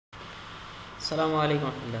Assalamu alaikum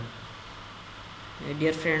warahmatullah.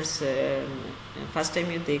 Dear friends, first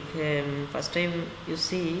time you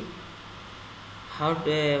see how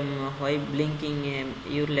why blinking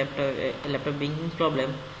your laptop blinking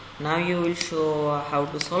problem. Now you will show how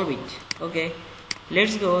to solve it. Okay,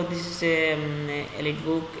 let's go. This is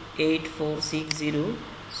EliteBook 8460.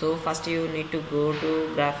 So first you need to go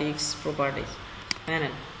to graphics properties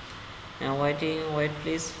panel. Now wait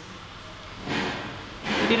please.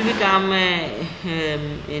 It will become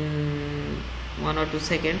in 1 or 2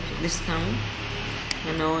 seconds. This come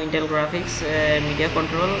now Intel graphics media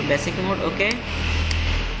control basic mode. Okay,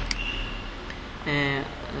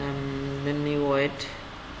 then you wait.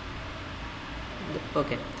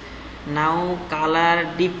 Okay, now color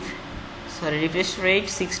refresh rate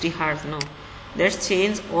 60 Hz. No, let's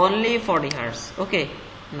change only 40 Hz. Okay,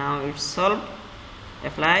 now it's solved.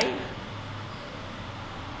 Apply.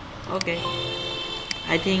 Okay,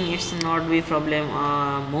 I think it's not be problem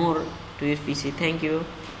more to your PC. Thank you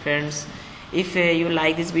friends. If you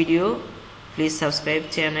like this video, please subscribe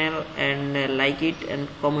channel and like it and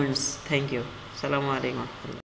comments. Thank you. Assalamu alaikum.